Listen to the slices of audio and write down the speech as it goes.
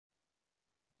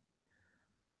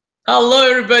Hello,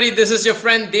 everybody. This is your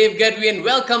friend Dev Gadhvi, and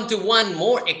welcome to one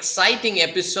more exciting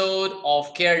episode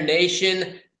of Care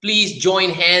Nation. Please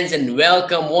join hands and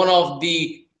welcome one of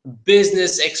the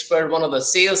business expert, one of the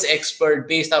sales expert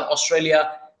based out of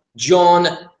Australia,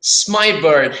 John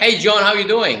Smibert. Hey, John, how are you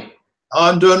doing?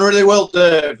 I'm doing really well,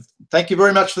 Dev. Thank you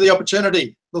very much for the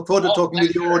opportunity. Look forward to Oh, talking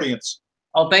with your pleasure. audience.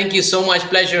 Oh, thank you so much.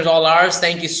 Pleasure is all ours.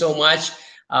 Thank you so much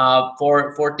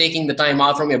for taking the time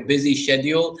out from your busy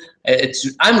schedule.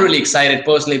 I'm really excited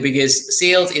personally because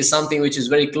sales is something which is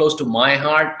very close to my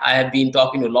heart. I have been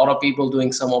talking to a lot of people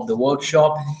doing some of the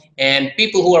workshop and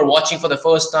people who are watching for the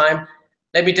first time.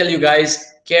 Let me tell you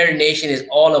guys, Care Nation is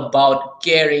all about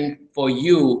caring for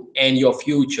you and your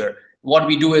future. What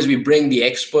we do is we bring the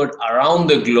expert around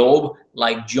the globe,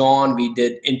 like John. We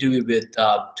did interview with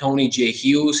Tony J.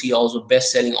 Hughes. He also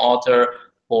best-selling author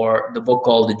for the book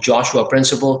called The Joshua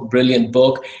Principle, brilliant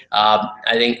book.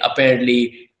 I think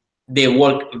apparently they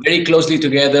work very closely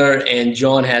together, and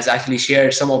John has actually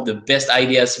shared some of the best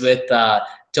ideas with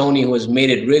Tony, who has made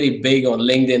it really big on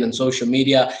LinkedIn and social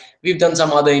media. We've done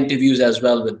some other interviews as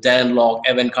well with Dan Locke,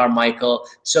 Evan Carmichael.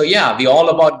 So yeah, we're all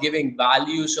about giving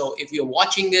value. So if you're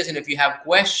watching this and if you have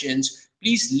questions,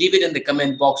 please leave it in the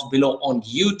comment box below on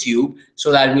YouTube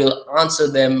so that we'll answer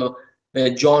them.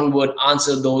 John would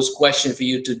answer those questions for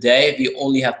you today. We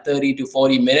only have 30 to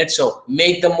 40 minutes, so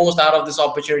make the most out of this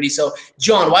opportunity. So,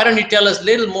 John, why don't you tell us a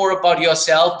little more about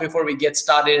yourself before we get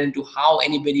started into how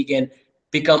anybody can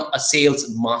become a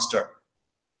sales master?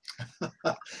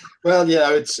 Well,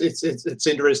 yeah, it's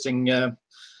interesting. I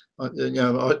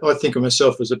think of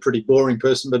myself as a pretty boring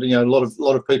person, but a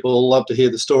lot of people love to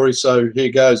hear the story. So here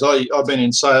goes. I've been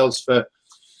in sales for,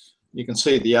 you can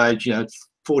see the age,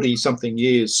 40 something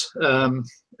years,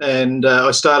 and I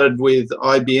started with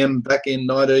IBM back in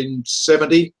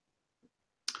 1970,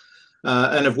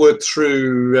 and have worked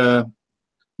through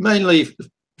mainly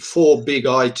four big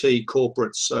IT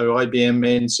corporates, so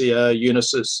IBM, NCR,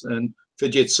 Unisys, and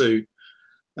Fujitsu.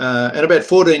 And about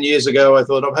 14 years ago, I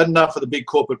thought, I've had enough of the big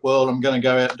corporate world. I'm going to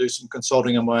go out and do some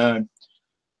consulting on my own.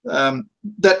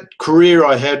 That career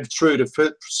I had through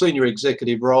to senior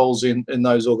executive roles in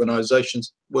those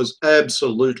organizations was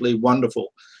absolutely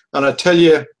wonderful. And I tell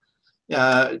you,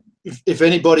 if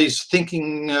anybody's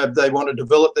thinking they want to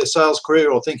develop their sales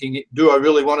career or thinking, do I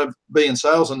really want to be in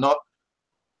sales or not?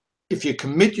 If you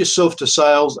commit yourself to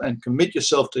sales and commit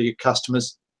yourself to your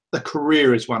customers, the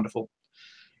career is wonderful.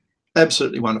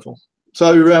 Absolutely wonderful.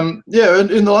 So yeah,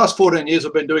 in the last 14 years,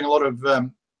 I've been doing a lot of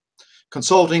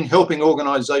consulting, helping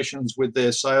organizations with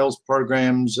their sales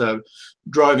programs,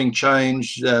 driving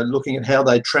change, looking at how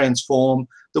they transform.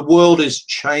 The world is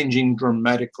changing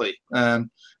dramatically. Now,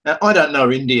 I don't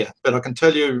know India, but I can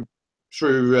tell you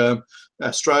through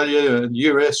Australia and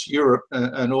US, Europe,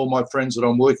 and all my friends that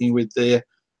I'm working with there,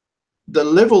 the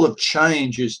level of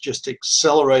change is just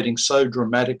accelerating so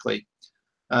dramatically.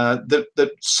 The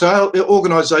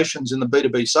organizations in the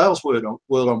B2B sales world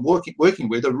I'm working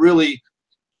with are really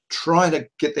trying to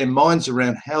get their minds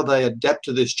around how they adapt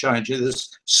to this change. There's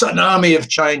tsunami of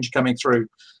change coming through.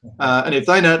 And if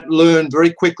they don't learn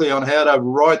very quickly on how to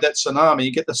ride that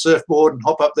tsunami, get the surfboard and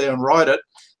hop up there and ride it,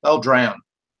 they'll drown.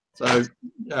 So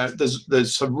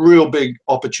there's some real big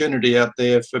opportunity out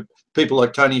there for people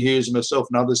like Tony Hughes and myself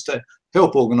and others to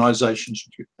help organizations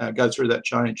go through that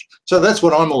change. So that's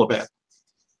what I'm all about.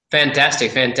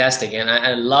 Fantastic, fantastic. And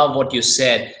I love what you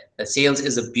said. That sales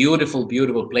is a beautiful,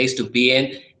 beautiful place to be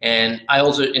in. And I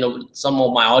also, some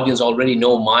of my audience already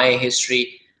know my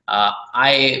history.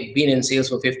 I've been in sales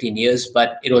for 15 years,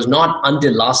 but it was not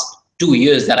until last 2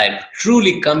 years that I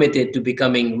truly committed to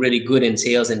becoming really good in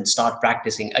sales and start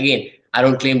practicing. Again, I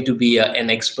don't claim to be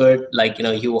an expert like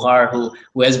you are, who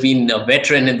has been a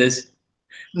veteran in this.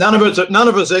 None of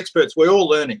us experts. We're all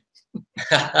learning.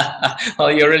 Oh,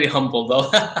 you're really humble though.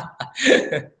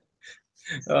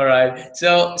 All right.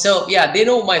 So yeah, they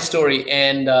know my story,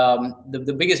 and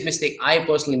the biggest mistake I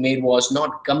personally made was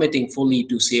not committing fully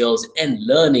to sales and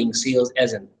learning sales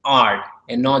as an art,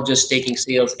 and not just taking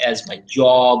sales as my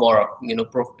job or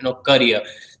career.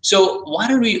 So why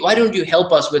don't you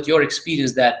help us with your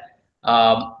experience that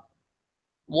well,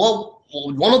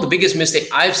 one of the biggest mistake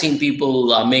I've seen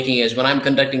people making is when I'm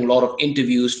conducting a lot of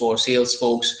interviews for sales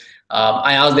folks.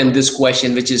 I ask them this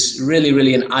question, which is really,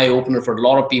 really an eye opener for a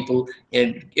lot of people,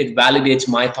 and it validates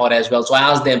my thought as well. So I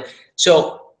ask them,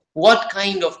 so what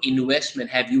kind of investment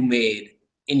have you made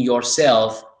in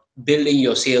yourself building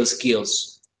your sales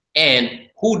skills? And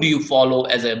who do you follow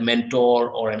as a mentor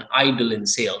or an idol in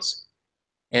sales?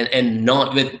 And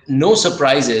not with no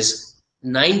surprises,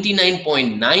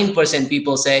 99.9%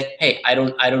 people say, hey, I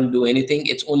don't do anything.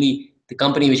 It's only the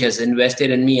company which has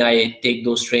invested in me, I take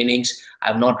those trainings.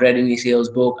 I've not read any sales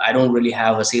book. I don't really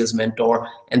have a sales mentor.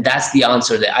 And that's the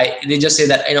answer. They just say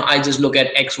that, I just look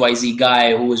at XYZ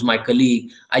guy who is my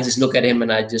colleague. I just look at him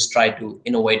and I just try to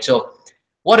innovate. So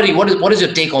what is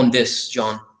your take on this,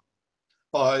 John?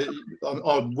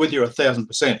 I'm with you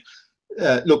 1,000%.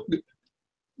 Look,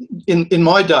 in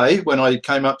my day, when I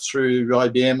came up through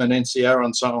IBM and NCR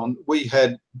and so on,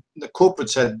 the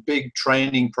corporates had big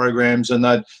training programs, and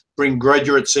they'd bring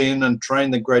graduates in and train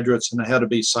the graduates in how to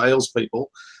be salespeople,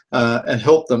 and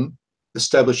help them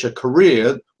establish a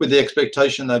career with the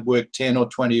expectation they'd work 10 or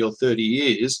 20 or 30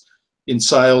 years in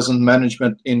sales and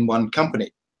management in one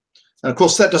company. And of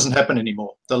course, that doesn't happen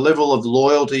anymore. The level of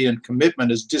loyalty and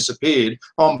commitment has disappeared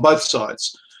on both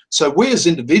sides. So we as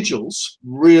individuals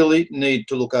really need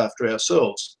to look after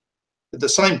ourselves. At the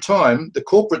same time, the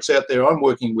corporates out there I'm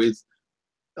working with,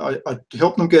 I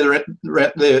help them get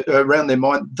around their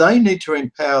mind. They need to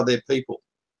empower their people.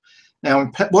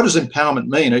 Now, what does empowerment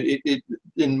mean?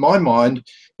 In my mind,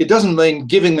 it doesn't mean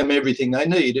giving them everything they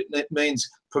need. It means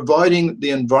providing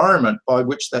the environment by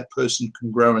which that person can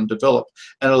grow and develop.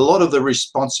 And a lot of the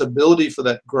responsibility for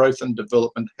that growth and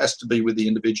development has to be with the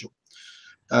individual.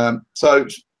 So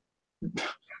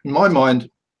in my mind,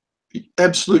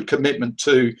 absolute commitment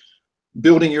to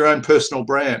building your own personal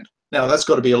brand. Now, that's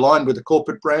got to be aligned with the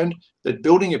corporate brand, but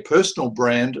building your personal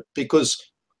brand, because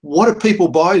what do people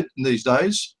buy these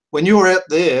days? When you're out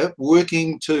there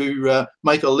working to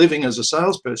make a living as a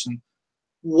salesperson,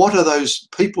 what are those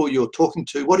people you're talking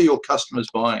to? What are your customers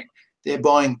buying? They're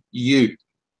buying you.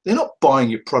 They're not buying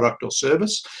your product or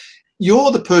service.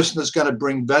 You're the person that's going to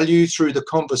bring value through the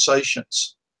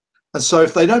conversations. And so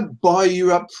if they don't buy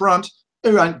you up front,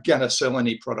 they aren't going to sell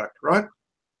any product, right?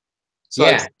 So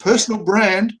yeah. Personal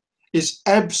brand is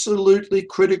absolutely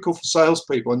critical for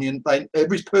salespeople. And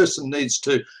every person needs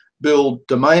to build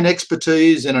domain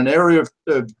expertise in an area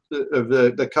of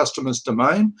the customer's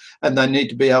domain, and they need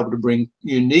to be able to bring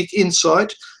unique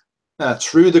insight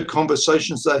through the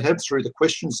conversations they have, through the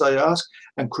questions they ask,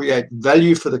 and create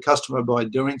value for the customer by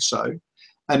doing so.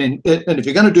 And if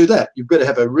you're going to do that, you've got to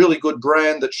have a really good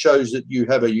brand that shows that you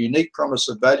have a unique promise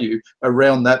of value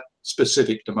around that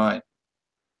specific domain.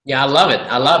 Yeah, I love it.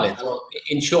 I love it.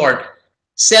 In short,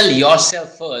 sell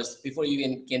yourself first before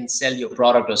you can sell your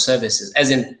product or services.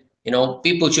 As in,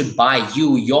 people should buy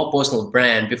your personal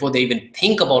brand before they even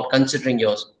think about considering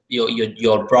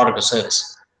your product or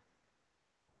service.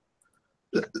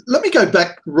 Let me go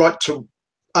back right to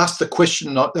ask the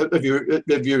question of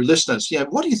your listeners.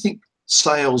 What do you think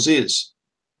sales is?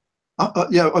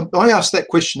 I ask that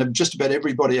question of just about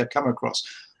everybody I come across.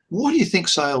 What do you think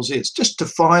sales is? Just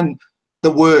define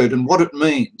the word and what it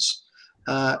means.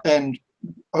 And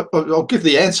I'll give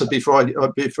the answer before I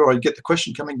get the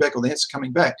question coming back or the answer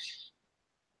coming back.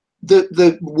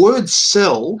 The word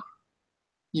sell,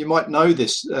 you might know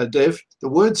this, Dev. The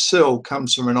word sell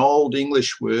comes from an old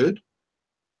English word,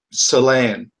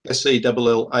 sellan,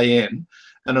 S-E-L-L-A-N,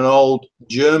 and an old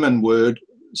German word,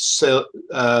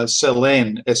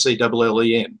 sellen,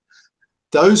 S-E-L-L-E-N.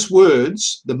 Those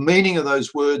words, the meaning of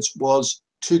those words was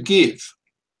to give.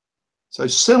 So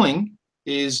selling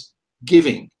is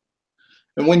giving.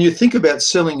 And when you think about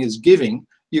selling as giving,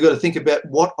 you've got to think about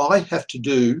what I have to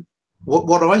do,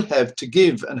 what I have to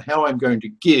give and how I'm going to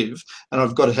give. And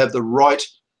I've got to have the right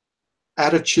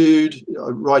attitude,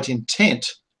 right intent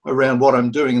around what I'm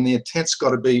doing. And the intent's got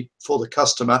to be for the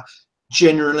customer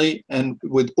generally and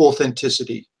with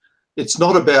authenticity. It's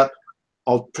not about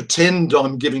I'll pretend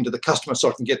I'm giving to the customer so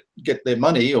I can get their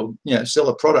money or sell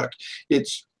a product.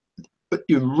 But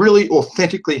you really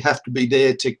authentically have to be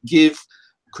there to give,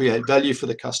 create value for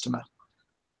the customer.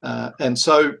 And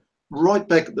so right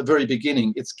back at the very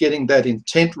beginning, it's getting that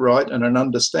intent right and an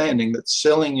understanding that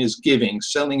selling is giving,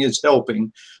 selling is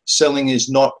helping, selling is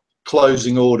not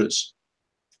closing orders.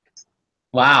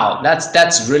 Wow,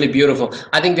 that's really beautiful.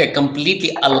 I think they're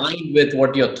completely aligned with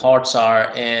what your thoughts are,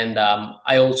 and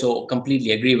I also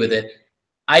completely agree with it.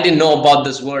 I didn't know about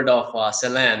this word of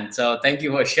sellan, so thank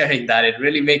you for sharing that. It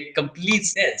really makes complete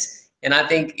sense, and I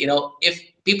think if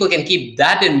people can keep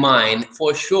that in mind,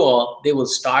 for sure they will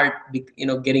start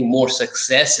getting more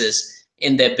successes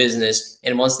in their business,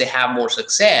 and once they have more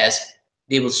success,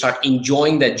 they will start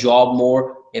enjoying their job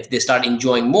more. If they start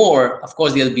enjoying more, of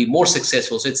course, they'll be more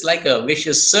successful. So it's like a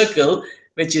vicious circle,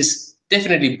 which is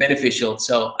definitely beneficial.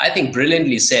 So I think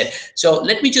brilliantly said. So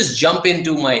let me just jump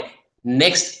into my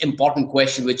next important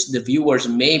question, which the viewers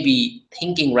may be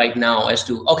thinking right now as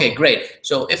to, okay, great.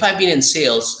 So if I've been in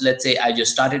sales, let's say I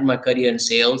just started my career in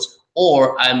sales,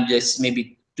 or I'm just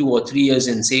maybe 2 or 3 years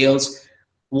in sales,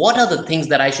 what are the things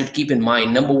that I should keep in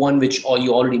mind? Number one, which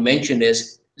you already mentioned,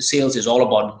 is sales is all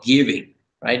about giving,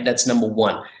 right? That's number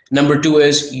one. Number two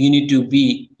is you need to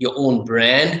be your own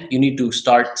brand. You need to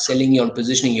start selling and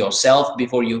positioning yourself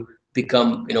before you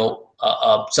become,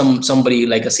 somebody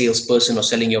like a salesperson or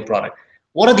selling your product.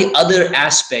 What are the other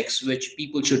aspects which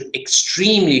people should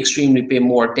extremely pay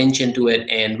more attention to it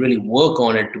and really work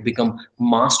on it to become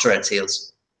master at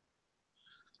sales?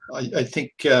 I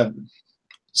think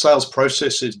sales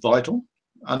process is vital.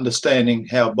 Understanding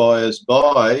how buyers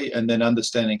buy, and then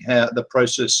understanding how the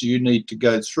process you need to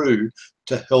go through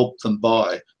to help them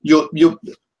buy.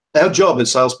 Our job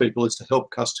as salespeople is to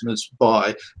help customers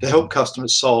buy, to help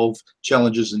customers solve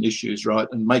challenges and issues, right,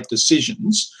 and make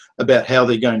decisions about how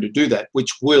they're going to do that,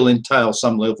 which will entail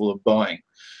some level of buying.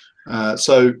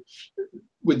 So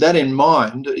with that in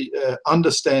mind,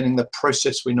 understanding the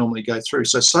process we normally go through.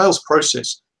 So sales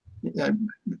process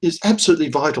is absolutely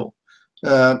vital.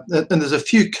 And there's a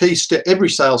few key steps. Every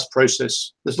sales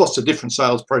process, there's lots of different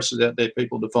sales processes out there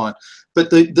people define, but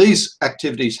these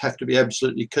activities have to be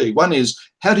absolutely key. One is,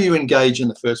 how do you engage in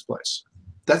the first place?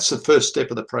 That's the first step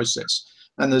of the process.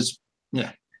 And there's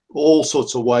all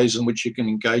sorts of ways in which you can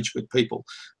engage with people,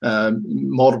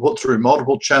 through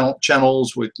multiple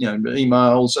channels with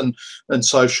emails and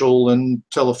social and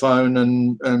telephone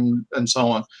and so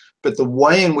on. But the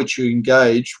way in which you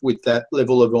engage with that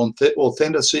level of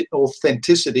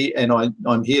authenticity, and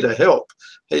I'm here to help,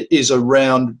 is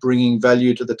around bringing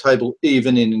value to the table,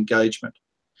 even in engagement.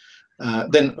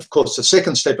 Then, of course, the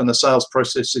second step in the sales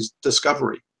process is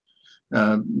discovery,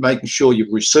 making sure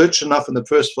you've researched enough in the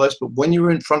first place. But when you're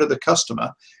in front of the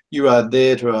customer, you are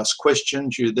there to ask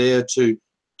questions. You're there to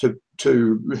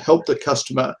help the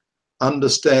customer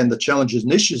understand the challenges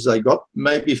and issues they got,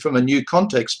 maybe from a new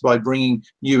context, by bringing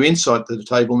new insight to the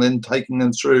table and then taking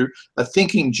them through a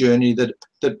thinking journey that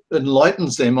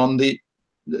enlightens them on the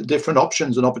different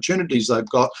options and opportunities they've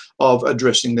got of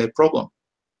addressing their problem.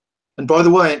 And by the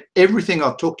way, everything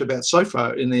I've talked about so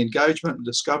far in the engagement and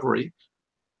discovery,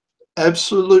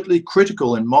 absolutely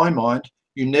critical in my mind.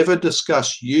 You never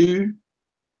discuss you,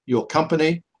 your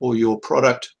company, or your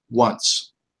product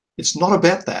once. It's not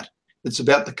about that. It's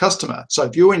about the customer. So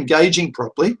if you're engaging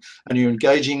properly and you're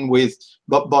engaging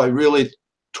by really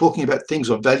talking about things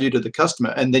of value to the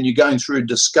customer, and then you're going through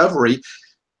discovery,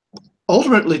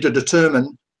 ultimately to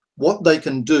determine what they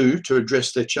can do to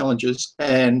address their challenges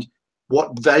and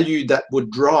what value that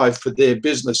would drive for their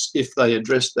business if they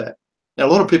address that. Now,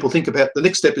 a lot of people think about the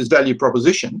next step is value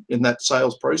proposition in that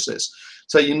sales process.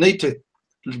 So you need to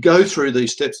go through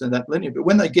these steps in that linear. But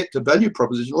when they get to value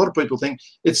proposition, a lot of people think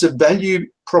it's a value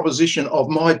proposition of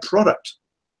my product.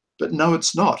 But no,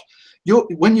 it's not.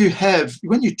 When you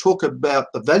talk about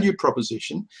the value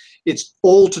proposition, it's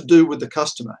all to do with the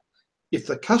customer. If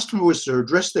the customer was to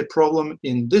address their problem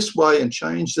in this way and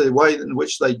change the way in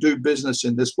which they do business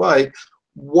in this way,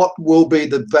 what will be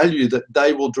the value that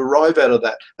they will derive out of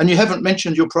that? And you haven't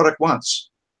mentioned your product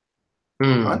once,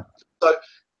 right? So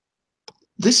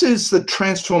this is the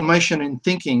transformation in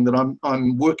thinking that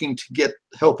I'm working to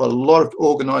help a lot of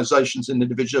organizations and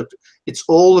individuals. It's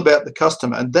all about the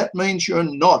customer, and that means you're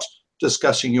not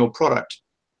discussing your product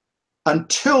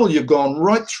until you've gone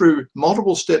right through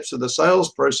multiple steps of the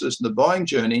sales process and the buying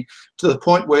journey to the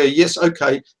point where, yes,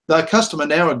 okay, the customer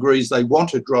now agrees they want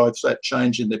to drive that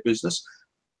change in their business.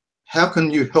 How can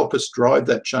you help us drive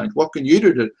that change? What can you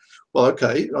do to, well,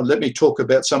 okay, let me talk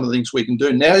about some of the things we can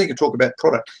do. Now you can talk about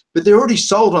product. But they're already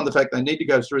sold on the fact they need to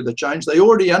go through the change. They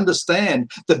already understand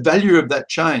the value of that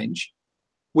change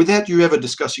without you ever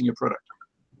discussing your product.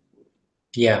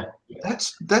 Yeah.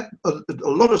 A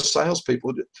lot of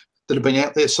salespeople that have been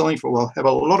out there selling for a while have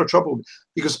a lot of trouble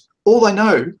because all they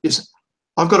know is,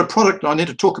 I've got a product and I need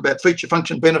to talk about feature,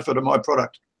 function, benefit of my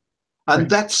product. And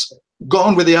that's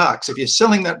gone with the arcs. If you're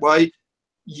selling that way,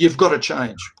 you've got to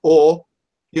change or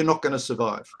you're not going to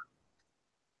survive.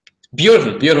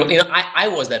 Beautiful, beautiful. I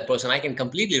was that person. I can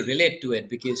completely relate to it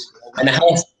because when I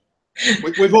was,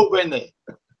 we've all been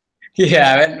there.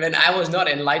 Yeah, when I was not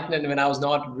enlightened and when I was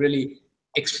not really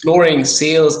exploring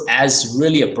sales as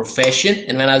really a profession,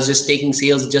 and when I was just taking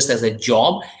sales just as a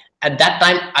job, at that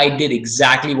time I did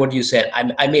exactly what you said.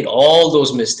 I made all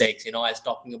those mistakes. I was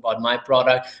talking about my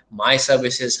product, my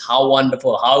services, how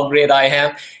wonderful, how great I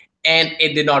am, and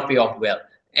it did not pay off well.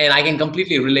 And I can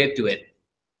completely relate to it.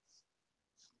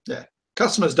 Yeah,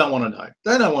 customers don't want to know.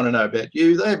 They don't want to know about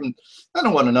you. They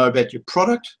don't want to know about your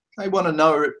product. They want to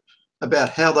know about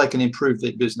how they can improve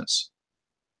their business.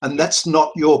 And that's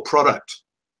not your product.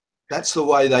 That's the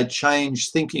way they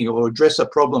change thinking or address a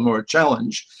problem or a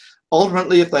challenge.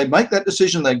 ultimately, if they make that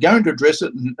decision, they're going to address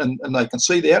it and they can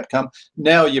see the outcome.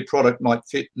 Now your product might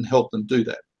fit and help them do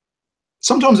that.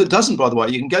 Sometimes it doesn't, by the way.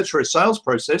 You can go through a sales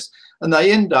process and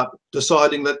they end up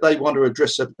deciding that they want to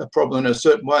address a problem in a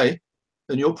certain way,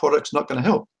 and your product's not going to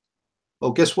help.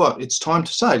 Well, guess what? It's time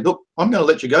to say, look, I'm going to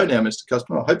let you go now, Mr.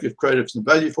 Customer. I hope you've created some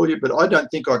value for you, but I don't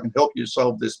think I can help you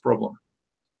solve this problem.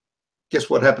 Guess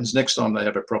what happens next time they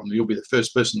have a problem? You'll be the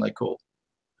first person they call.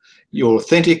 You're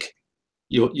authentic.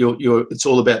 It's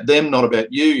all about them, not about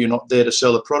you. You're not there to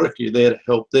sell a product. You're there to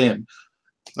help them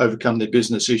overcome their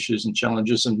business issues and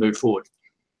challenges and move forward.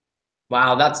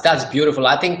 Wow, that's beautiful.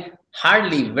 I think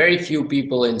very few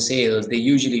people in sales, they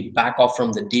usually back off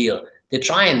from the deal. They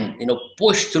try and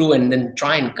push through and then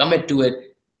try and commit to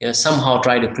it, somehow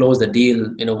try to close the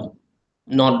deal,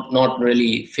 not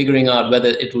really figuring out whether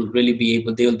it will really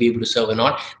they will be able to serve or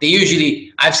not.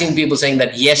 I've seen people saying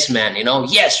that, yes, man,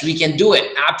 yes, we can do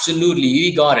it. Absolutely,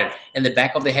 we got it. In the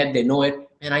back of the head, they know it.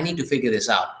 Man, I need to figure this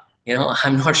out.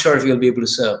 I'm not sure if you'll be able to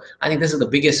serve. I think this is the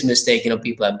biggest mistake,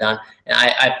 people have done. And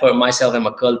I for myself, am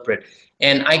a culprit.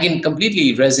 And I can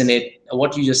completely resonate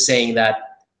what you're just saying, that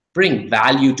bring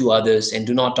value to others and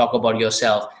do not talk about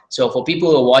yourself. So for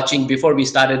people who are watching, before we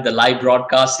started the live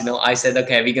broadcast, I said,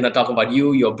 okay, we're going to talk about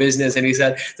you, your business. And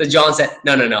so John said,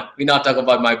 no, we're not talking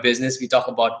about my business. We talk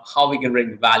about how we can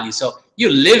bring value. So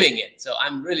you're living it. So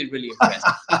I'm really, really impressed.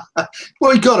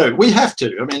 Well, we have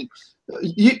to. I mean,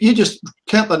 you just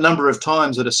count the number of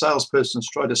times that a salesperson's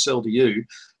tried to sell to you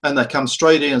and they come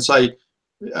straight in and say,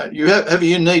 have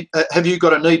you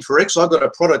got a need for X? I've got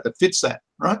a product that fits that,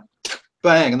 right?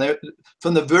 Bang. And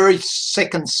from the very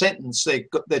second sentence,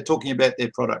 they're talking about their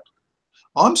product.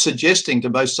 I'm suggesting to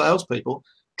most salespeople,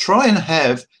 try and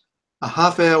have a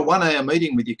half-hour, 1 hour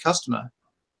meeting with your customer,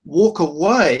 walk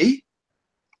away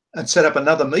and set up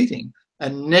another meeting,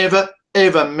 and never,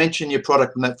 ever mention your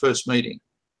product in that first meeting.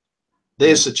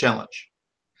 There's the challenge.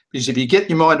 Because if you get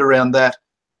your mind around that,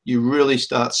 you really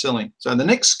start selling. So the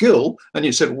next skill, and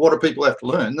you said, what do people have to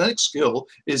learn? The next skill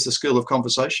is the skill of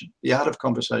conversation, the art of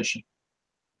conversation.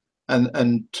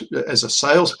 And as a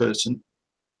salesperson,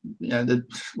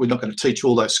 we're not going to teach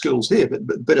all those skills here,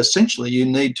 but essentially you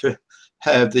need to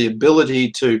have the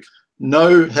ability to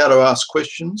know how to ask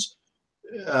questions,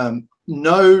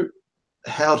 know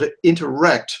how to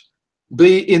interact,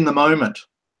 be in the moment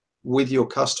with your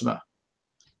customer.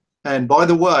 And by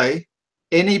the way,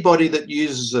 anybody that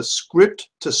uses a script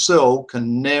to sell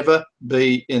can never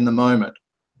be in the moment.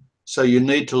 So you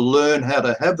need to learn how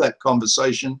to have that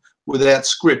conversation without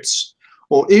scripts.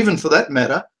 Or even for that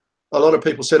matter, a lot of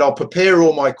people said, I'll prepare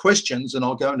all my questions and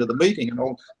I'll go into the meeting and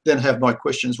I'll then have my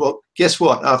questions. Well, guess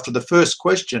what? After the first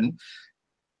question,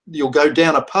 you'll go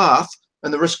down a path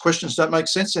and the rest of questions don't make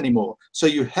sense anymore. So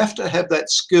you have to have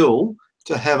that skill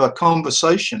to have a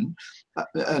conversation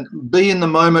and be in the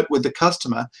moment with the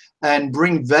customer and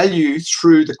bring value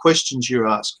through the questions you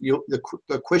ask.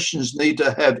 The questions need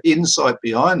to have insight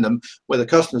behind them where the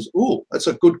customer's, oh, that's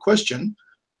a good question.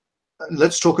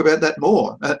 Let's talk about that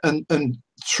more. And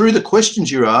through the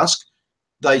questions you ask,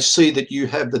 they see that you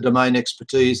have the domain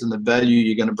expertise and the value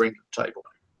you're going to bring to the table.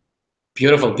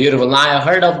 Beautiful, beautiful. Now, I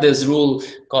heard of this rule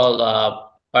called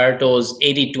Pareto's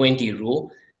 80-20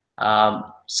 rule.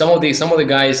 Some of the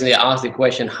guys, they ask the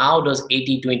question, how does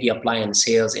 80-20 apply in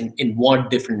sales in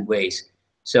what different ways?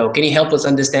 So can you help us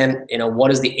understand, what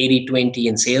is the 80-20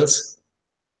 in sales?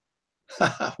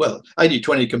 Well,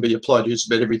 80-20 can be applied to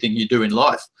just about everything you do in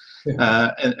life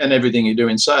and everything you do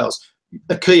in sales.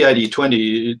 A key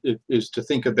 80-20 is to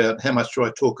think about how much do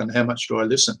I talk and how much do I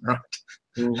listen, right?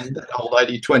 Mm-hmm. That whole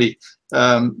 80-20,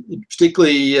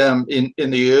 particularly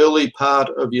in the early part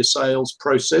of your sales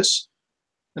process.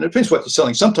 And it depends what you're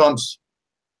selling. Sometimes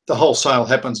the whole sale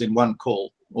happens in one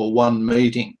call or one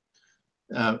meeting.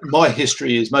 My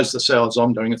history is most of the sales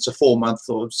I'm doing, it's a 4-month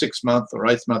or 6-month or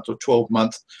 8-month or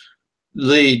 12-month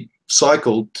lead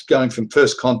cycle going from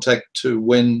first contact to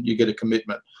when you get a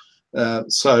commitment.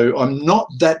 So I'm not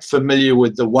that familiar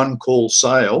with the one-call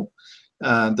sale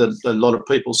that a lot of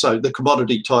people say, the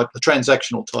commodity type, the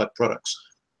transactional type products.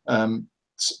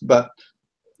 But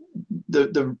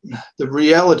the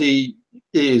reality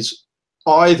is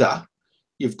either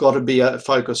you've got to be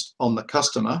focused on the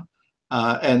customer,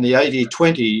 and the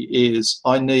 80-20 is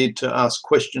I need to ask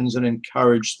questions and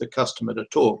encourage the customer to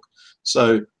talk.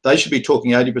 So they should be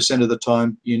talking 80% of the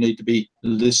time. You need to be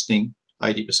listening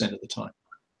 80% of the time.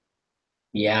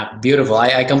 Yeah, beautiful.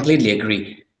 I completely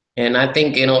agree. And I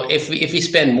think, if we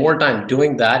spend more time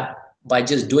doing that, by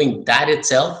just doing that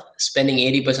itself, spending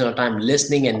 80% of time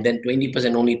listening and then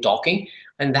 20% only talking,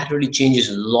 and that really changes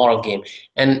a lot of game.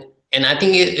 And And I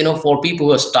think, for people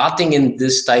who are starting in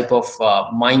this type of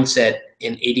mindset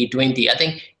in 80/20, I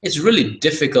think it's really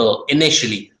difficult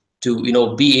initially to,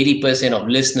 be 80% of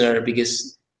listener,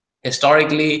 because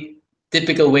historically,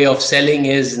 typical way of selling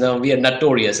is, we are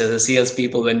notorious as a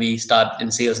salespeople. When we start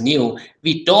in sales new,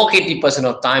 we talk 80%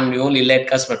 of time, we only let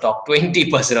customer talk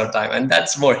 20% of time, and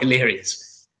that's more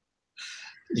hilarious.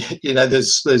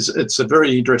 It's a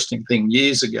very interesting thing.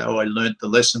 Years ago, I learned the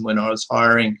lesson when I was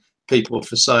hiring people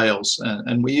for sales,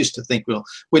 and we used to think, well,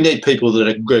 we need people that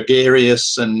are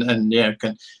gregarious and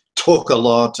can talk a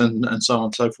lot and so on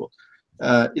and so forth.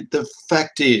 The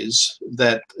fact is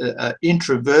that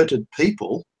introverted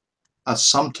people are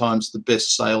sometimes the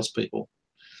best salespeople,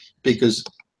 because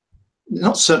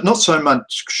not so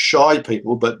much shy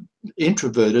people, but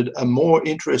introverted are more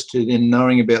interested in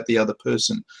knowing about the other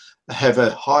person, have a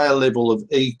higher level of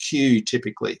EQ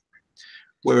typically,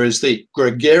 whereas the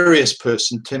gregarious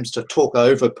person tends to talk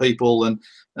over people and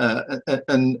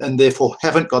therefore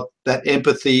haven't got that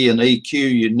empathy and EQ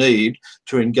you need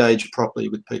to engage properly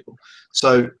with people.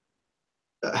 So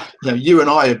you and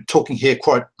I are talking here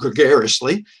quite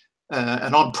gregariously,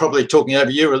 and I'm probably talking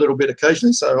over you a little bit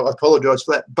occasionally, so I apologise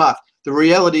for that. But the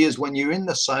reality is, when you're in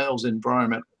the sales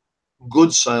environment,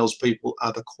 good salespeople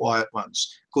are the quiet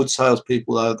ones. Good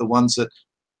salespeople are the ones that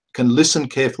can listen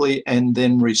carefully and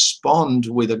then respond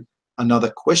with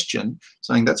another question,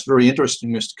 saying, that's very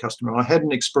interesting, Mr. Customer. I had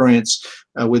an experience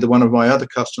with one of my other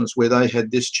customers where they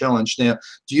had this challenge. Now,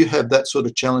 do you have that sort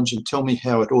of challenge? And tell me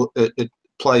how it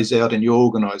plays out in your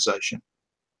organisation.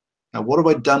 Now, what have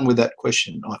I done with that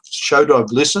question? I've showed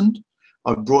I've listened,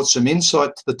 I've brought some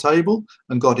insight to the table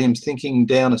and got him thinking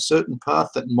down a certain path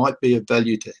that might be of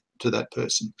value to that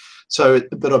person. So,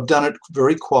 but I've done it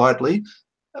very quietly,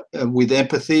 with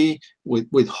empathy,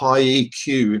 with high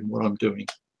EQ in what I'm doing.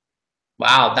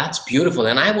 Wow, that's beautiful.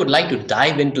 And I would like to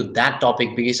dive into that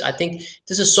topic, because I think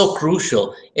this is so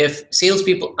crucial. If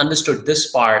salespeople understood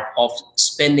this part of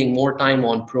spending more time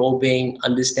on probing,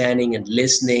 understanding, and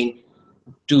listening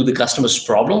to the customer's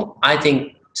problem, I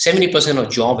think 70%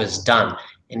 of job is done.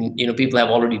 And people have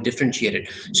already differentiated.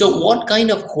 So what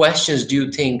kind of questions do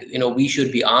you think we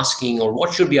should be asking, or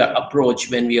what should be our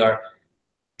approach when we are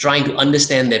trying to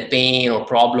understand their pain or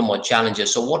problem or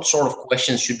challenges? So what sort of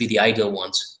questions should be the ideal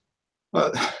ones?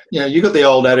 You got the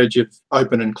old adage of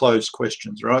open and closed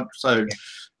questions, right? So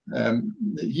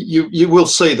you will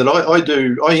see that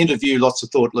I interview lots of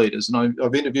thought leaders, and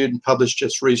I've interviewed and published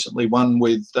just recently one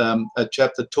with a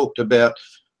chap that talked about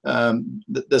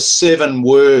the 7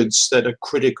 words that are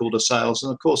critical to sales,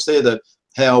 and of course they're the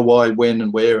how, why, when,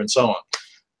 and where, and so on.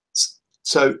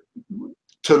 So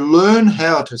to learn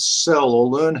how to sell or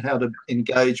learn how to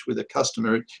engage with a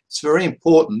customer, it's very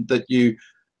important that you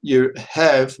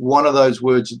have one of those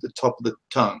words at the top of the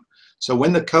tongue. So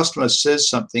when the customer says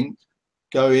something,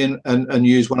 go in and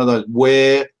use one of those: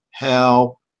 where,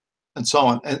 how, and so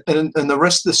on. And the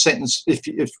rest of the sentence,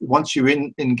 if once you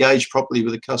engage properly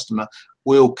with the customer,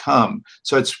 will come.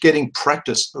 So it's getting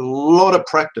practice, a lot of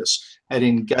practice at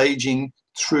engaging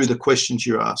through the questions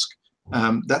you ask.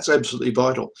 That's absolutely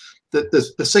vital.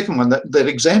 The second one, that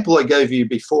example I gave you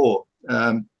before,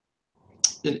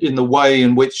 in the way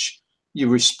in which you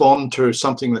respond to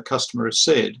something the customer has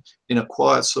said in a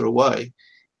quiet sort of way,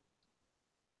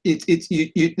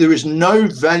 there is no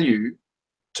value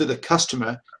to the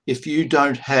customer if you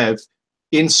don't have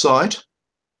insight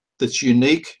that's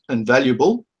unique and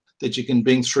valuable that you can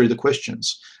bring through the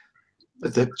questions.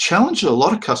 But the challenge that a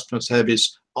lot of customers have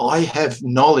is, I have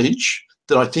knowledge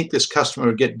that I think this customer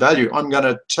will get value. I'm going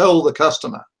to tell the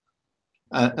customer,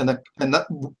 and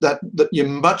that you're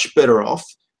much better off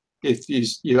if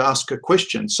you ask a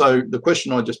question. So the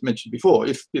question I just mentioned before,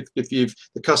 if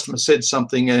the customer said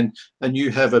something and you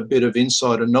have a bit of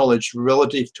insight and knowledge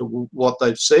relative to what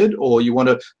they've said, or you want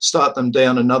to start them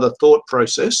down another thought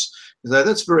process, so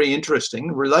that's very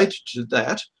interesting. Related to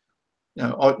that,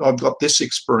 I've got this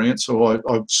experience, or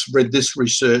I've read this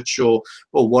research, or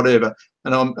whatever,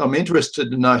 and I'm interested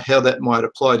to know how that might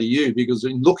apply to you, because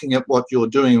in looking at what you're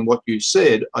doing and what you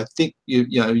said, I think you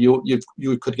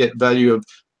could get value of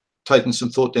taking some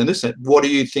thought down this. What do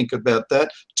you think about that?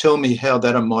 Tell me how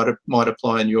that might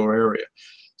apply in your area.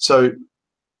 So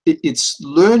it's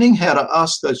learning how to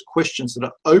ask those questions that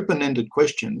are open-ended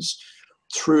questions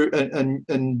through,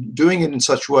 and doing it in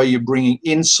such a way you're bringing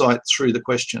insight through the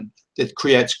question that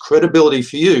creates credibility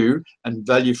for you and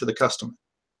value for the customer.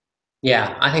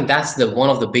 Yeah, I think that's one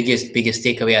of the biggest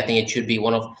takeaway. I think it should be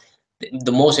one of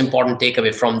the most important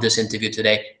takeaway from this interview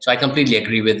today. So I completely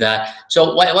agree with that.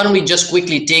 So why don't we just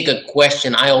quickly take a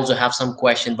question? I also have some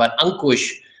question, but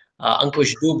Ankush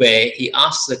Dubey, he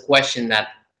asks the question that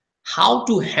how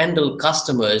to handle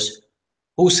customers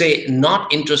who say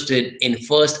not interested in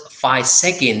first 5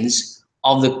 seconds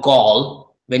of the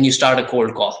call when you start a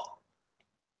cold call.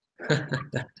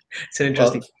 It's an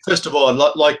Well, interesting. first of all,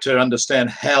 I'd like to understand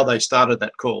how they started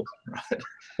that call.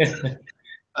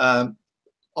 Right?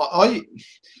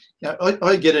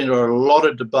 I get into a lot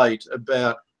of debate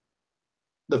about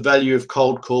the value of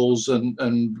cold calls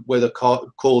and whether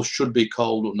calls should be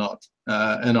cold or not.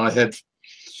 And I have,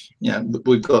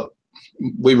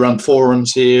 we run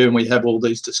forums here and we have all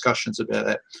these discussions about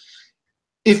that.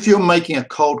 If you're making a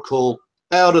cold call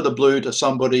out of the blue to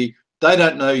somebody, they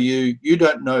don't know you, you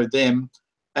don't know them,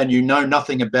 and you know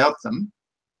nothing about them,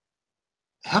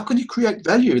 how can you create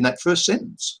value in that first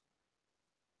sentence?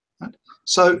 Right?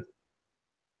 So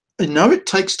I know it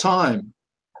takes time,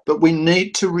 but we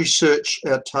need to research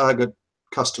our target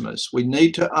customers. We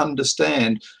need to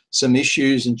understand some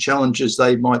issues and challenges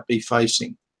they might be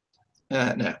facing.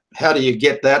 Now, how do you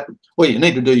get that? Well, you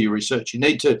need to do your research. You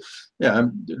need to,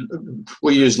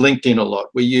 we use LinkedIn a lot.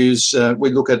 We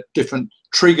look at different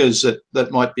triggers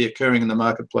that might be occurring in the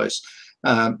marketplace.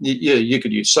 You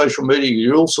could use social media, you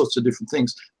could do all sorts of different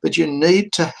things, but you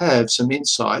need to have some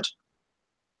insight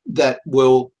that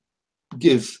will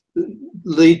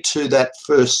lead to that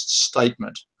first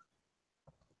statement.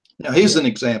 Now, here's an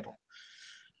example.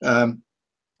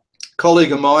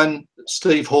 Colleague of mine,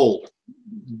 Steve Hall,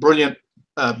 brilliant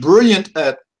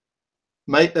at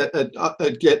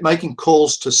making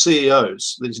calls to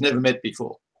CEOs that he's never met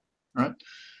before, right?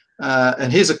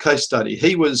 And here's a case study.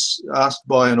 He was asked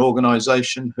by an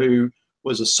organisation who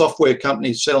was a software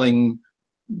company selling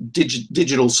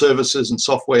digital services and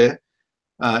software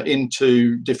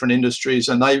into different industries,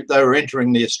 and they were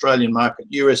entering the Australian market,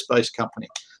 US-based company.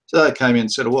 So they came in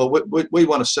and said, well, we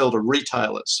want to sell to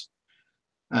retailers.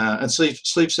 And Steve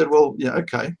said, well, yeah,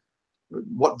 okay.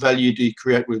 What value do you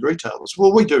create with retailers?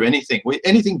 Well, we do anything.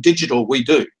 Anything digital, we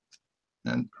do.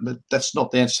 But that's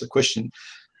not the answer to the question.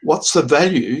 What's the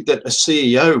value that a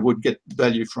CEO would get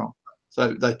value from?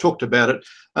 So they talked about it.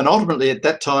 And ultimately at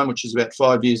that time, which is about 4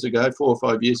 or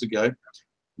 5 years ago,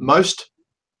 most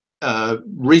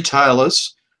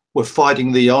retailers were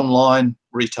fighting the online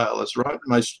retailers, right?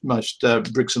 Most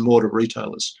bricks and mortar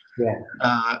retailers. Yeah.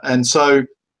 And so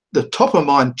the top of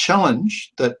mind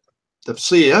challenge that the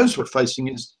CEOs were facing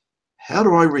is, how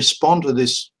do I respond to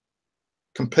this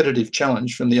competitive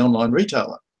challenge from the online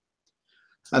retailer?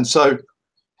 And so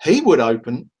he would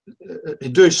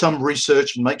do some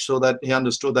research and make sure that he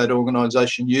understood that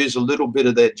organisation, use a little bit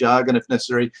of their jargon if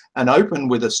necessary, and open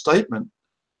with a statement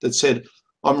that said,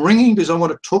 I'm ringing because I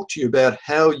want to talk to you about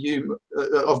how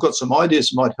I've got some ideas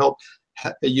that might help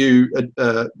you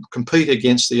compete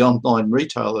against the online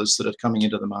retailers that are coming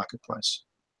into the marketplace.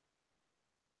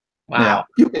 Wow. Now,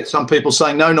 you get some people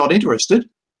saying, no, not interested,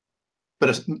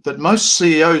 but most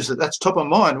CEOs that's top of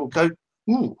mind will go,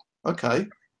 ooh, okay, I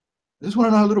just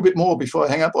want to know a little bit more before I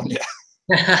hang up on you.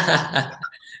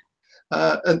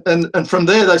 And from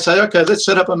there they say, okay, let's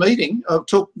set up a meeting.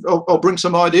 I'll bring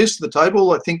some ideas to the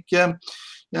table. I think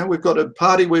we've got a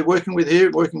party we're working with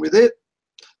here, working with it.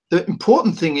 The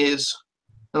important thing is,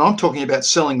 and I'm talking about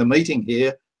selling the meeting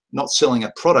here, not selling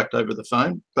a product over the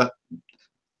phone, but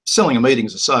selling a meeting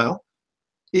is a sale.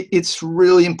 It's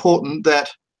really important that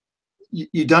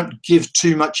you don't give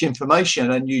too much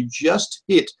information and you just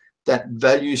hit that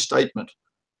value statement,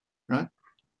 right?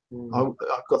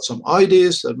 I've got some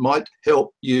ideas that might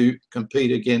help you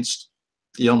compete against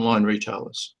the online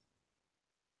retailers.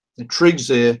 The trigs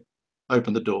there,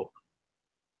 open the door.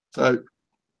 So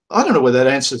I don't know whether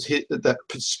that answers that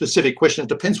specific question. It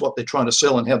depends what they're trying to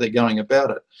sell and how they're going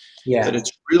about it. Yeah. But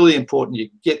it's really important you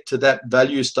get to that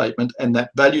value statement, and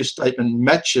that value statement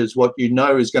matches what you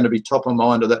know is going to be top of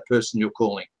mind of that person you're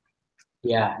calling.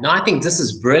 Yeah. No, I think this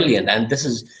is brilliant, and this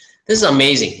is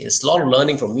amazing. It's a lot of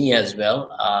learning for me as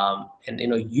well. And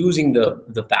using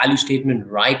the value statement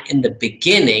right in the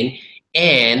beginning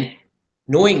and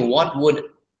knowing what would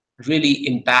really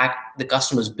impact the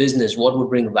customer's business, what would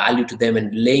bring value to them,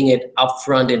 and laying it up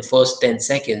front in first 10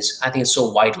 seconds, I think is so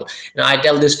vital. And I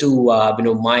tell this to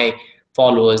my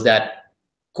followers that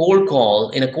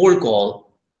in a cold call,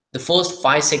 the first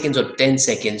 5 seconds or 10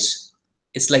 seconds,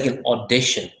 it's like an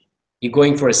audition. You're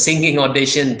going for a singing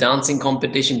audition, dancing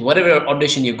competition, whatever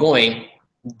audition you're going,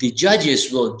 the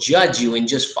judges will judge you in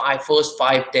just first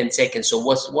 5-10 seconds. So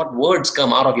what words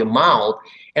come out of your mouth,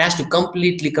 it has to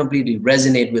completely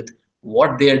resonate with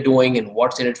what they're doing and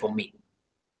what's in it for me.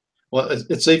 Well,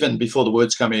 it's even before the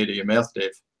words come into your mouth,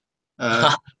 Dev.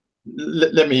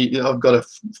 let me, I've got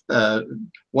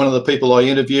one of the people I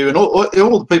interview, and all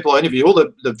the people I interview, all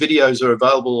the videos are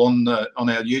available on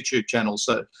our YouTube channel,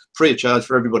 so free of charge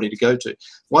for everybody to go to.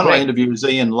 One I interview is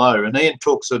Ian Lowe, and Ian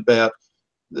talks about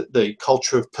the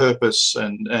culture of purpose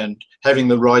and having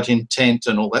the right intent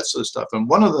and all that sort of stuff. And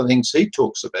one of the things he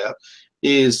talks about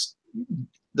is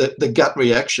the gut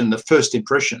reaction, the first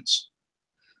impressions.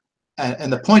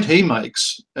 And the point he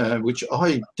makes, which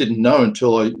I didn't know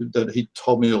until that he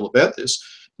told me all about this,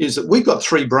 is that we've got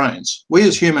three brains. We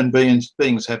as human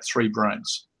beings have three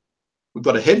brains. We've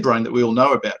got a head brain that we all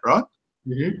know about, right?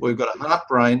 Mm-hmm. We've got a heart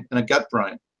brain and a gut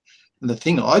brain. And the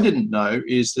thing I didn't know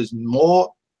is there's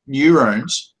more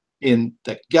neurons in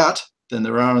the gut than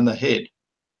there are in the head.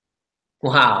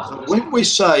 Wow. So when we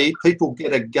say people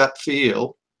get a gut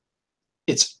feel,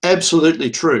 it's absolutely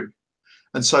true.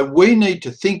 And so we need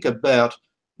to think about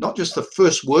not just the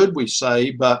first word we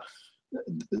say, but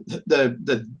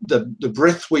the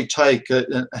breath we take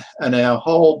and our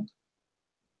whole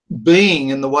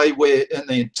being and the way and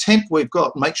the intent we've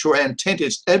got. Make sure our intent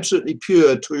is absolutely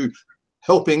pure to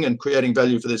helping and creating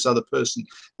value for this other person.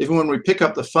 Even when we pick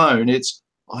up the phone, it's,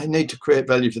 I need to create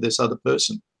value for this other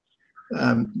person.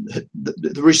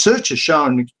 The research has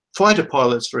shown fighter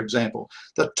pilots, for example,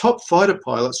 the top fighter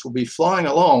pilots will be flying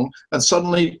along and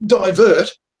suddenly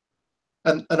divert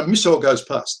and a missile goes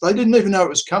past. They didn't even know it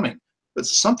was coming. But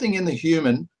something in the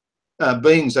human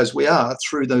beings, as we are,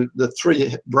 through the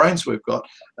three brains we've got,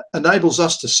 enables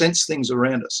us to sense things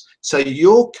around us. So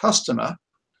your customer,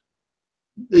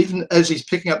 even as he's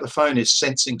picking up the phone, is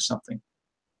sensing something.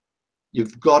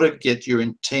 You've got to get your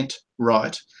intent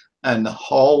right. And the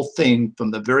whole thing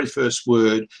from the very first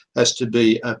word has to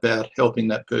be about helping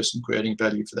that person, creating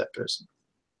value for that person.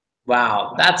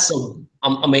 Wow, that's so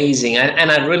amazing.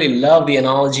 And I really love the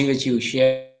analogy which you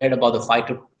shared about the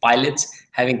fighter pilots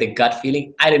having the gut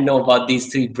feeling. I didn't know about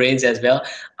these three brains as well.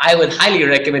 I would highly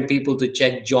recommend people to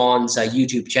check John's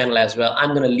YouTube channel as well. I'm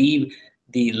going to leave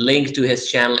the link to his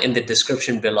channel in the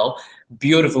description below.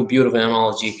 Beautiful, beautiful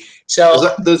analogy.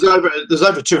 So there's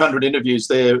over 200 interviews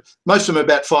there. Most of them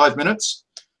about 5 minutes.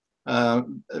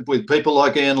 With people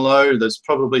like Ian Lowe, there's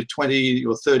probably 20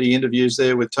 or 30 interviews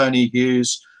there with Tony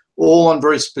Hughes, all on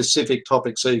very specific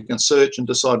topics. So you can search and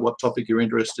decide what topic you're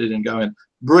interested in. Go in.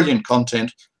 Brilliant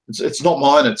content. It's not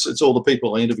mine. It's all the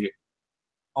people I interview.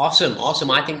 Awesome,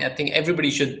 awesome. I think everybody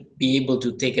should be able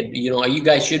to take it. You know, you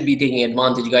guys should be taking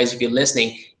advantage. You guys, if you're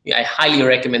listening, I highly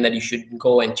recommend that you should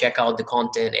go and check out the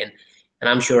content, and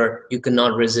I'm sure you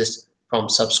cannot resist from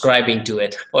subscribing to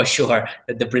it for sure.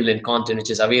 The brilliant content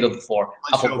which is available for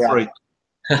free.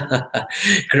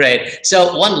 Great.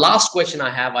 So one last question I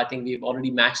have, I think we've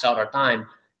already maxed out our time,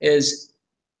 is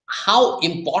how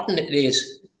important it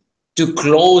is to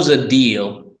close a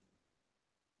deal.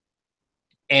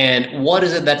 And what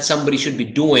is it that somebody should be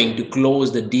doing to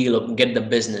close the deal or get the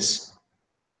business?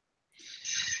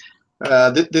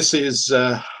 This is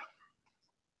a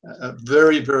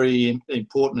very, very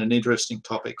important and interesting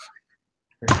topic.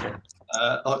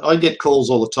 I get calls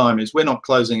all the time, is we're not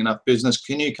closing enough business.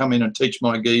 Can you come in and teach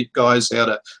my guys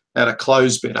how to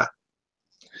close better?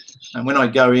 And when I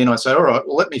go in, I say, all right,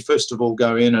 well, let me first of all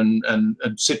go in and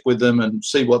sit with them and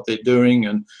see what they're doing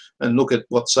and look at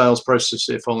what sales process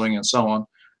they're following and so on.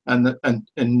 And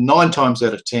 9 times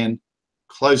out of 10,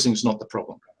 closing is not the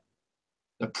problem.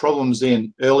 The problem's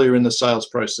earlier in the sales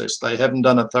process. They haven't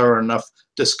done a thorough enough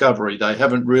discovery. They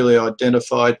haven't really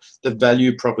identified the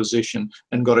value proposition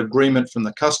and got agreement from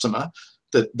the customer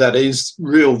that is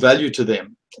real value to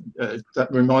them. That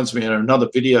reminds me of another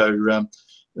video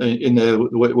in there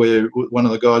where one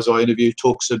of the guys I interviewed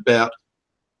talks about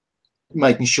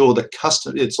making sure the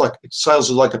customer, it's like sales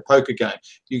is like a poker game.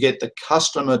 You get the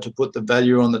customer to put the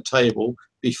value on the table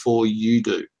before you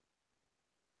do.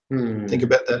 Think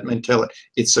about that mentality.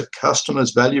 It's a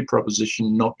customer's value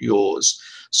proposition, not yours.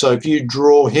 So if you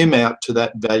draw him out to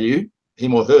that value,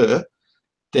 him or her,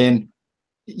 then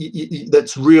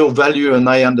that's real value and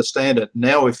they understand it.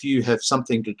 Now, if you have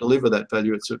something to deliver that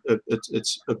value,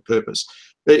 it's a purpose.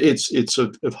 It's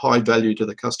of high value to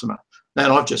the customer.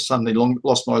 And I've just suddenly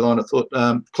lost my line of thought.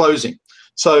 Closing.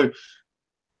 So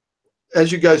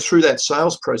as you go through that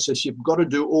sales process, you've got to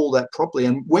do all that properly.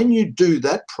 And when you do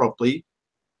that properly,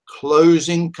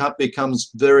 closing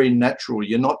becomes very natural.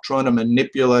 You're not trying to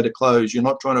manipulate a close. You're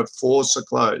not trying to force a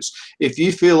close. If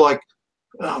you feel like,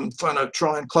 I'm trying to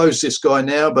try and close this guy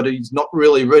now, but he's not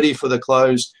really ready for the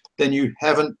close, then you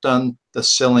haven't done the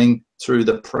selling through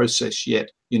the process yet.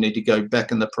 You need to go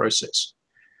back in the process.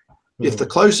 If the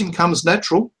closing comes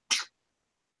natural,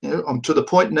 I'm to the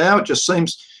point now, it just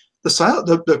seems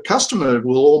the customer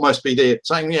will almost be there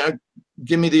saying,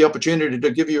 give me the opportunity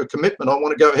to give you a commitment. I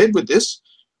want to go ahead with this.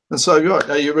 And so, right,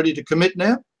 are you ready to commit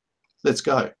now? Let's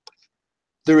go.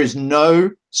 There is no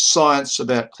science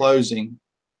about closing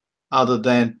other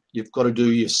than you've got to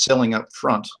do your selling up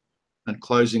front, and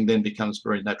closing then becomes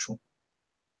very natural.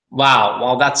 Wow.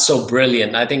 Well, that's so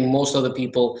brilliant. I think most of the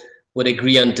people would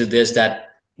agree onto this, that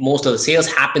most of the sales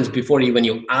happens before even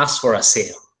you ask for a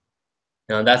sale.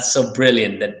 Now, that's so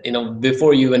brilliant that,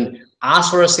 before you even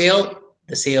ask for a sale,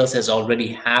 the sales is already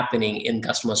happening in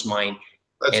customer's mind.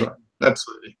 That's right.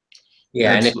 Absolutely.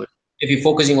 Yeah. Absolutely. And if you're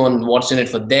focusing on what's in it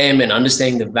for them and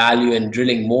understanding the value and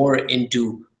drilling more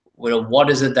into, what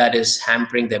is it that is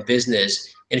hampering their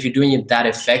business, and if you're doing it that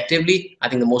effectively, I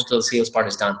think the most of the sales part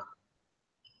is done.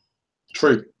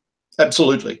 True.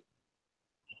 Absolutely.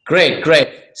 Great, great.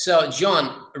 So,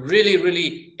 John,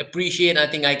 really appreciate. I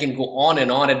think I can go on and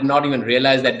on and not even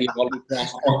realize that we've already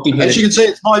crossed 40 minutes. As you can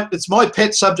see, it's my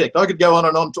pet subject. I could go on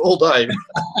and on all day.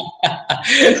 I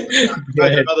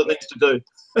have other things to do.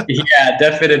 Yeah,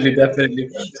 definitely.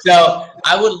 So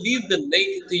I will leave the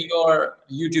link to your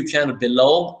YouTube channel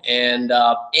below, and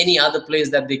any other place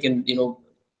that they can, Well,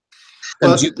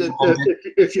 consume.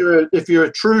 if you're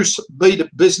a true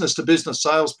business to business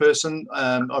salesperson,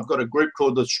 I've got a group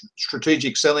called the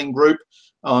Strategic Selling Group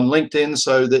on LinkedIn,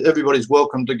 so that everybody's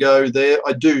welcome to go there.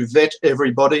 I do vet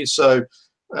everybody, so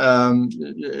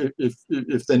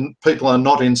if then people are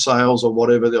not in sales or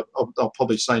whatever, I'll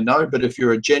probably say no. But if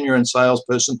you're a genuine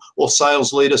salesperson or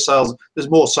sales leader, there's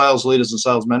more sales leaders and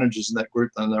sales managers in that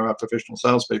group than there are professional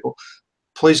salespeople.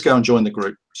 Please go and join the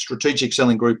group, Strategic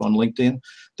Selling Group on LinkedIn.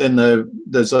 Then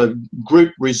there's a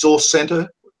group resource center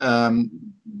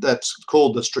that's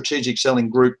called the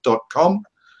strategicsellingroup.com.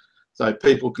 So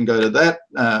people can go to that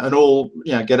and all,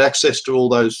 get access to all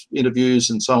those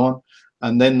interviews and so on.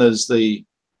 And then there's the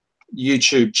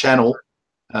YouTube channel,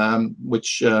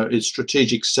 which is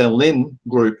Strategic Sell-In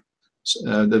Group.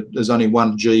 There's only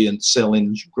one G in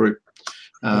Sell-In Group.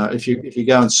 If you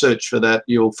go and search for that,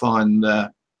 you'll find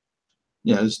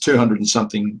there's 200 and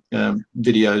something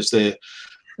videos there.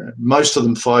 Most of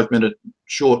them 5-minute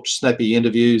short, snappy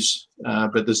interviews.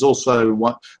 But there's also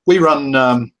one. We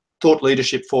run thought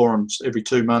leadership forums every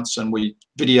 2 months, and we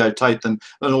videotape them,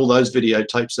 and all those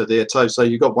videotapes are there too. So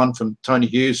you've got one from Tony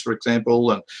Hughes, for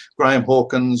example, and Graham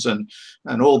Hawkins, and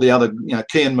all the other,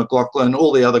 Kian McLaughlin,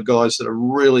 all the other guys that are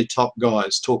really top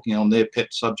guys talking on their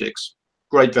pet subjects.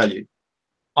 Great value.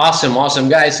 Awesome,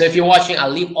 guys. So if you're watching, I'll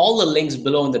leave all the links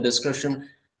below in the description.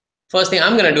 First thing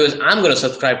I'm gonna do is I'm gonna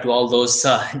subscribe to all those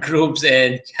groups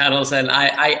and channels, and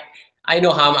I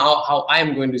know how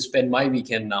I'm going to spend my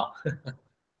weekend now.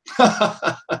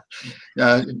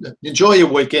 Enjoy your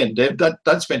weekend, Dev.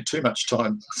 Don't spend too much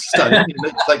time studying. You need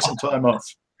to take some time off.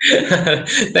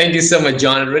 Thank you so much,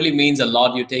 John. It really means a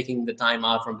lot, you taking the time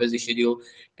out from busy schedule.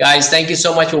 Guys, thank you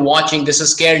so much for watching. This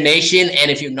is Scare Nation, and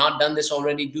if you've not done this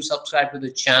already, do subscribe to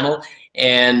the channel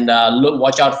and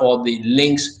watch out for the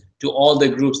links to all the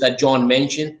groups that John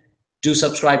mentioned. Do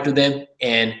subscribe to them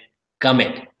and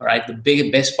commit. All right,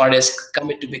 the best part is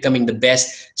commit to becoming the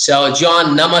best. So,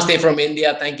 John, namaste from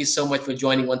India. Thank you so much for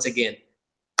joining once again.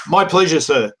 My pleasure,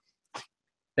 sir.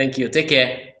 Thank you. Take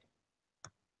care.